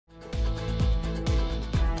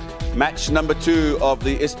Match number 2 of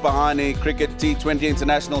the Isfahani Cricket T20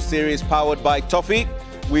 International Series powered by Toffee.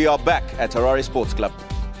 We are back at Harare Sports Club.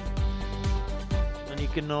 And you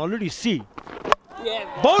can already see.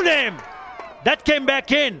 Bowled him! That came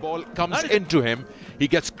back in. Ball comes into him. He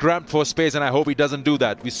gets cramped for space, and I hope he doesn't do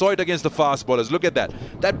that. We saw it against the fast bowlers. Look at that.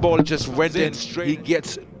 That ball just went in straight. He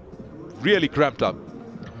gets really cramped up.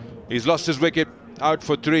 He's lost his wicket. Out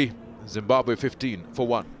for 3. Zimbabwe 15 for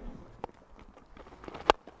 1.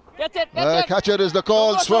 Catch it is the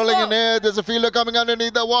call, swirling in air. There's a fielder coming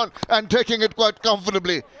underneath the one and taking it quite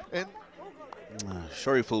comfortably.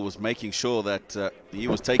 Shariful was making sure that he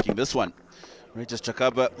was taking this one. Regis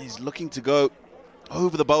Chakaba, he's looking to go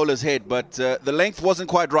over the bowler's head, but the length wasn't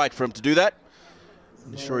quite right for him to do that.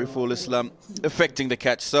 Shariful Islam affecting the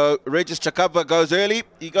catch. So Regis Chakaba goes early.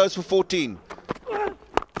 He goes for 14.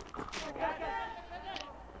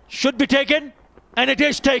 Should be taken, and it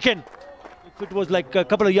is taken. If it was like a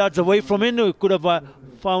couple of yards away from him, he could have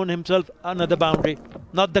found himself another boundary.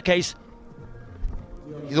 Not the case.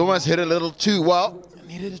 He's almost hit a little too well.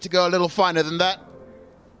 Needed it to go a little finer than that.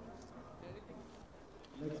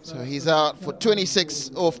 So he's out for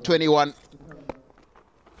 26 off 21.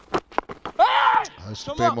 Has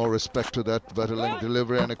to pay more respect to that battling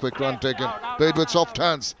delivery and a quick run taken. Played with soft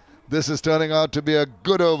hands. This is turning out to be a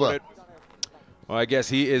good over. Well, I guess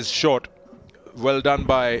he is short. Well done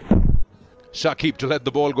by Shakib to let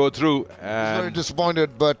the ball go through. He's very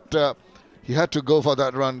disappointed, but he had to go for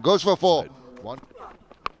that run. Goes for 4. 1.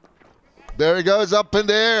 There he goes, up in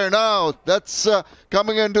the air now. That's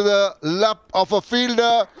coming into the lap of a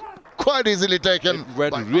fielder. Quite easily taken. It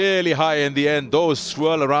went really high in the end. Those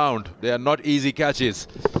swirl around. They are not easy catches.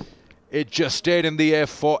 It just stayed in the air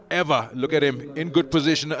forever. Look at him in good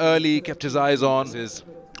position early. Kept his eyes on. This is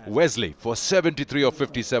Wesley for 73 of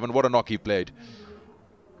 57. What a knock he played.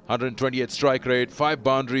 128 strike rate, 5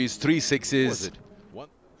 boundaries, 3 sixes.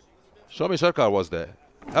 Shami Sarkar was there.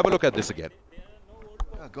 Have a look at this again.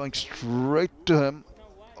 Going straight to him,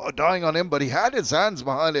 dying on him, but he had his hands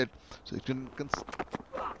behind it. So he can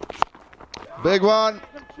big one.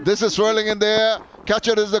 This is swirling in there.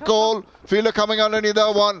 Catcher is the call. Fielder coming underneath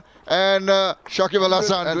that one, and Shakib Al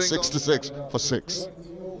Hassan and 6 for 6.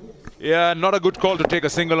 Yeah, not a good call to take a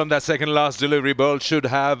single on that second last delivery. Ball should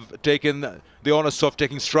have taken the honors of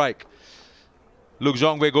taking strike. Look,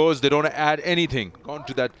 Zhongwei goes. They don't add anything. Gone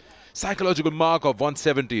to that psychological mark of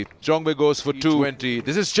 170. Zhongwei goes for 220.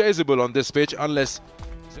 This is chaseable on this pitch unless...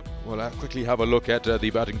 Well, I'll quickly have a look at the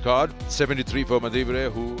batting card. 73 for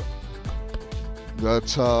Madivre, who...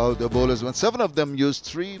 That's how the bowlers went. 7 of them used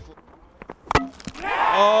 3.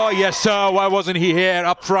 Oh, yes, sir. Why wasn't he here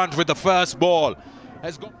up front with the first ball?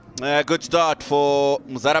 Has gone... Good start for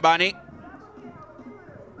Zarabani.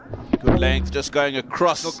 Good length, just going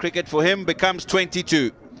across. No cricket for him becomes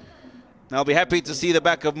 22. I'll be happy to see the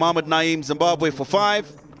back of Mohammad Naeem, Zimbabwe for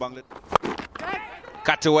 5.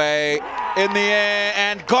 Cut away in the air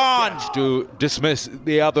and gone. To dismiss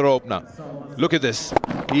the other opener. Look at this.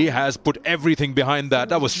 He has put everything behind that.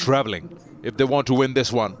 That was travelling if they want to win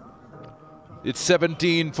this one. It's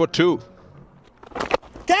 17 for 2.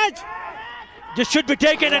 Catch! This should be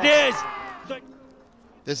taken, it is.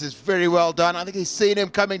 This is very well done. I think he's seen him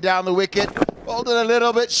coming down the wicket. Hold it a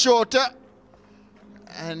little bit shorter.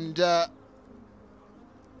 And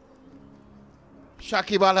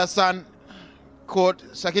Shakib Al Hassan caught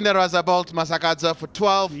Sakinder Raza Bolt Masakadza for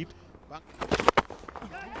 12.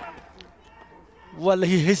 Well,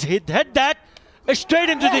 he's hit that straight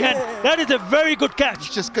into the hand. That is a very good catch.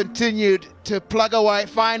 He's just continued to plug away,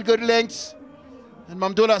 find good lengths. And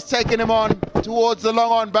Mamdullah's taken him on towards the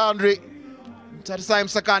long on boundary. Tadisaim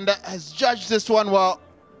Sakanda has judged this one well.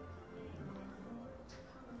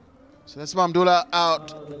 So that's Mamdullah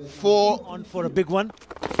out. 4 on for a big one.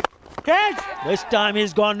 Catch! This time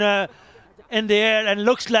he's gone in the air and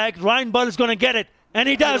looks like Ryan Ball is going to get it. And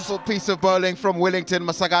he does. Beautiful piece of bowling from Wellington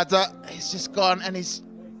Masagadza. He's just gone and he's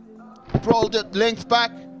rolled it length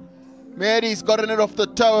back. Mehdi's gotten it off the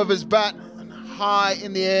toe of his bat and high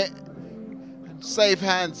in the air. And safe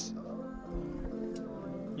hands.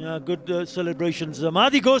 Yeah, good celebrations.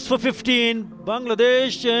 Mahdi goes for 15.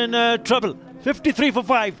 Bangladesh in trouble. 53 for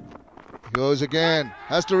 5. Goes again.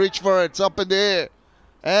 Has to reach for it. It's up in the air.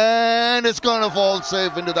 And it's going to fall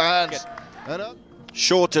safe into the hands.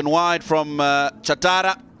 Short and wide from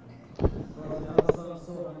Chatara.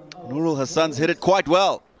 Nurul Hassan's hit it quite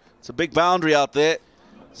well. It's a big boundary out there.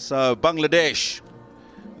 So Bangladesh,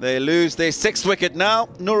 they lose their 6th wicket now.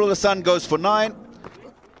 Nurul Hassan goes for 9.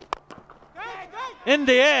 In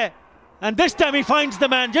the air, and this time he finds the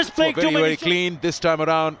man. Just playing very, too many. Very clean this time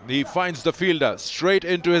around. He finds the fielder straight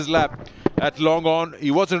into his lap. at long on.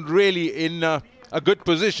 He wasn't really in a good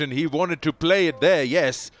position. He wanted to play it there,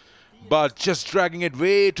 yes, but just dragging it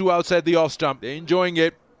way too outside the off stump. They're enjoying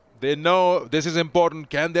it. They know this is important.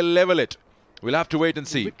 Can they level it? We'll have to wait and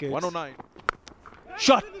see. Wickets. 109.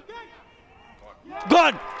 Shot.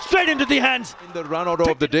 Gone. Straight into the hands. In the run out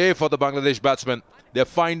of the day for the Bangladesh batsmen. They're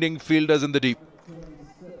finding fielders in the deep.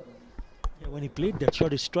 Yeah, when he played that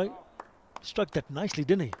shot, he struck that nicely,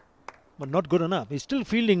 didn't he? But not good enough. He's still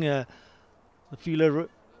fielding the fielder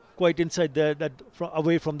quite inside there,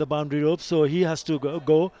 away from the boundary rope. So he has to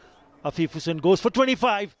go. Afif Hussain goes for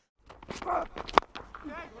 25.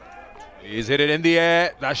 He's hit it in the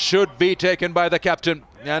air. That should be taken by the captain.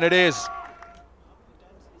 And it is.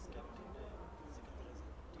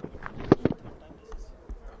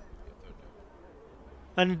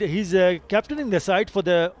 And he's captaining the side for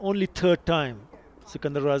the only third time.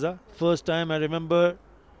 Sikandar Raza. First time I remember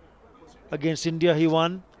against India he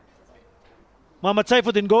won. Mohammad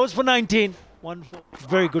Saifuddin goes for 19.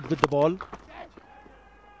 Very good with the ball.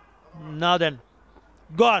 Now then.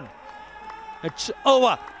 Gone. It's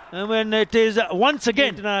over. And when it is once again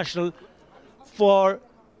international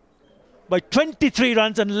by 23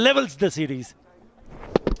 runs and levels the series.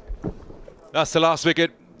 That's the last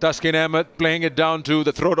wicket. Taskin Ahmed playing it down to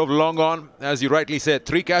the throat of long on. As you rightly said,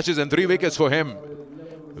 3 catches and 3 wickets for him.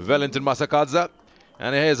 Wellington Masakadza.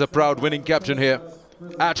 And here's a proud winning captain here.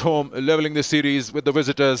 At home, leveling the series with the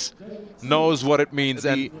visitors. Knows what it means.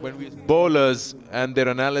 And when we bowlers and their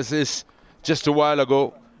analysis just a while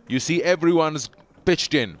ago, you see everyone's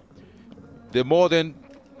pitched in. There are more than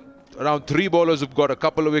around 3 bowlers who've got a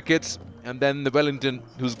couple of wickets. And then the Wellington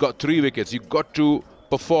who's got 3 wickets. You've got to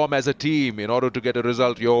perform as a team in order to get a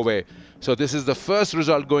result your way. So this is the first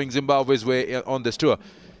result going Zimbabwe's way on this tour.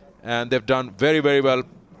 And they've done very, very well.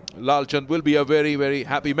 Lal Chand will be a very, very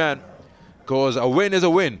happy man, because a win is a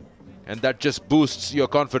win. And that just boosts your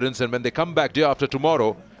confidence. And when they come back day after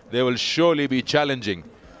tomorrow, they will surely be challenging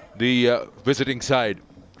the visiting side.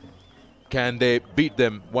 Can they beat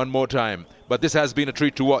them one more time? But this has been a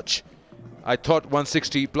treat to watch. I thought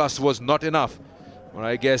 160 plus was not enough. Well,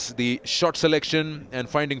 I guess the shot selection and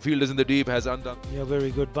finding fielders in the deep has undone. Yeah, very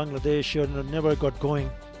good. Bangladesh never got going.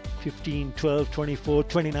 15, 12, 24,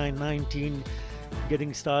 29, 19.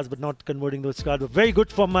 Getting stars but not converting those stars. But very good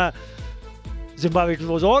from Zimbabwe. It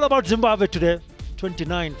was all about Zimbabwe today.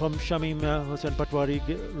 29 from Shamim Hossain Patwari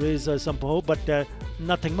raised some hope, but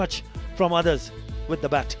nothing much from others with the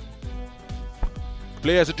bat.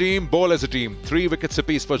 Play as a team, bowl as a team. 3 wickets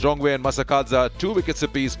apiece for Jongwe and Masakadza, 2 wickets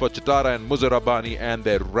apiece for Chitara and Muzarabani, and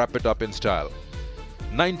they wrap it up in style.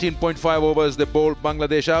 19.5 overs, they bowled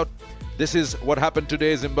Bangladesh out. This is what happened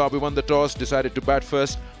today. Zimbabwe won the toss, decided to bat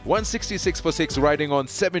first. 166 for 6, riding on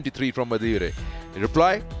 73 from Madire. In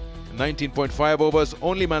reply, 19.5 overs,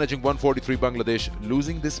 only managing 143 Bangladesh,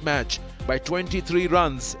 losing this match by 23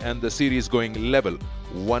 runs and the series going level.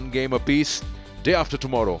 1 game apiece. Day after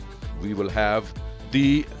tomorrow, we will have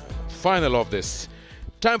the final of this.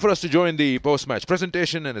 Time for us to join the post-match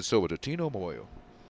presentation, and it's over to Tino Moyo.